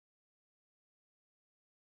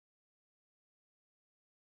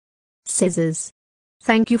Scissors.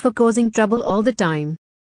 Thank you for causing trouble all the time.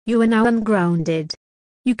 You are now ungrounded.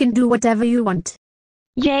 You can do whatever you want.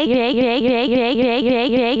 Yay yay yay yay yay yay yay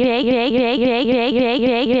yay yay yay yay yay yay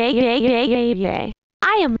yay yay yay yay yay yay.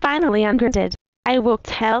 I am finally ungrounded. I will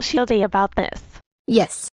tell Shieldy about this.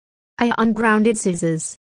 Yes. I ungrounded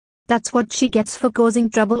Scissors. That's what she gets for causing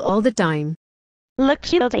trouble all the time. Look,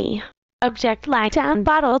 Shieldy. Object lockdown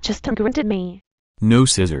bottle just ungrounded me. No,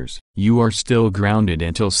 Scissors, you are still grounded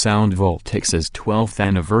until Sound Voltex's 12th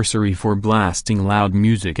anniversary for blasting loud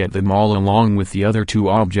music at the mall along with the other two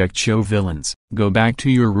Object Show villains. Go back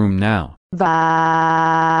to your room now. Bye.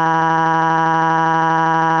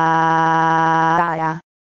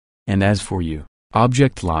 And as for you,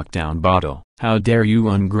 Object Lockdown Bottle, how dare you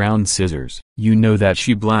unground Scissors? You know that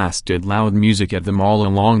she blasted loud music at the mall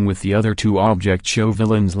along with the other two Object Show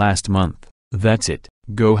villains last month. That's it.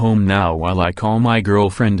 Go home now while I call my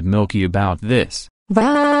girlfriend Milky about this.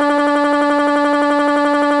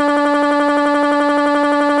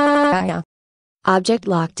 Object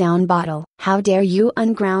Lockdown Bottle, how dare you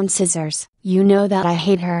unground Scissors? You know that I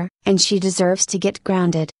hate her, and she deserves to get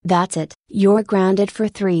grounded. That's it. You're grounded for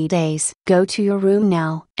 3 days. Go to your room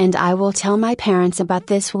now, and I will tell my parents about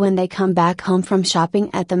this when they come back home from shopping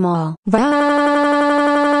at the mall.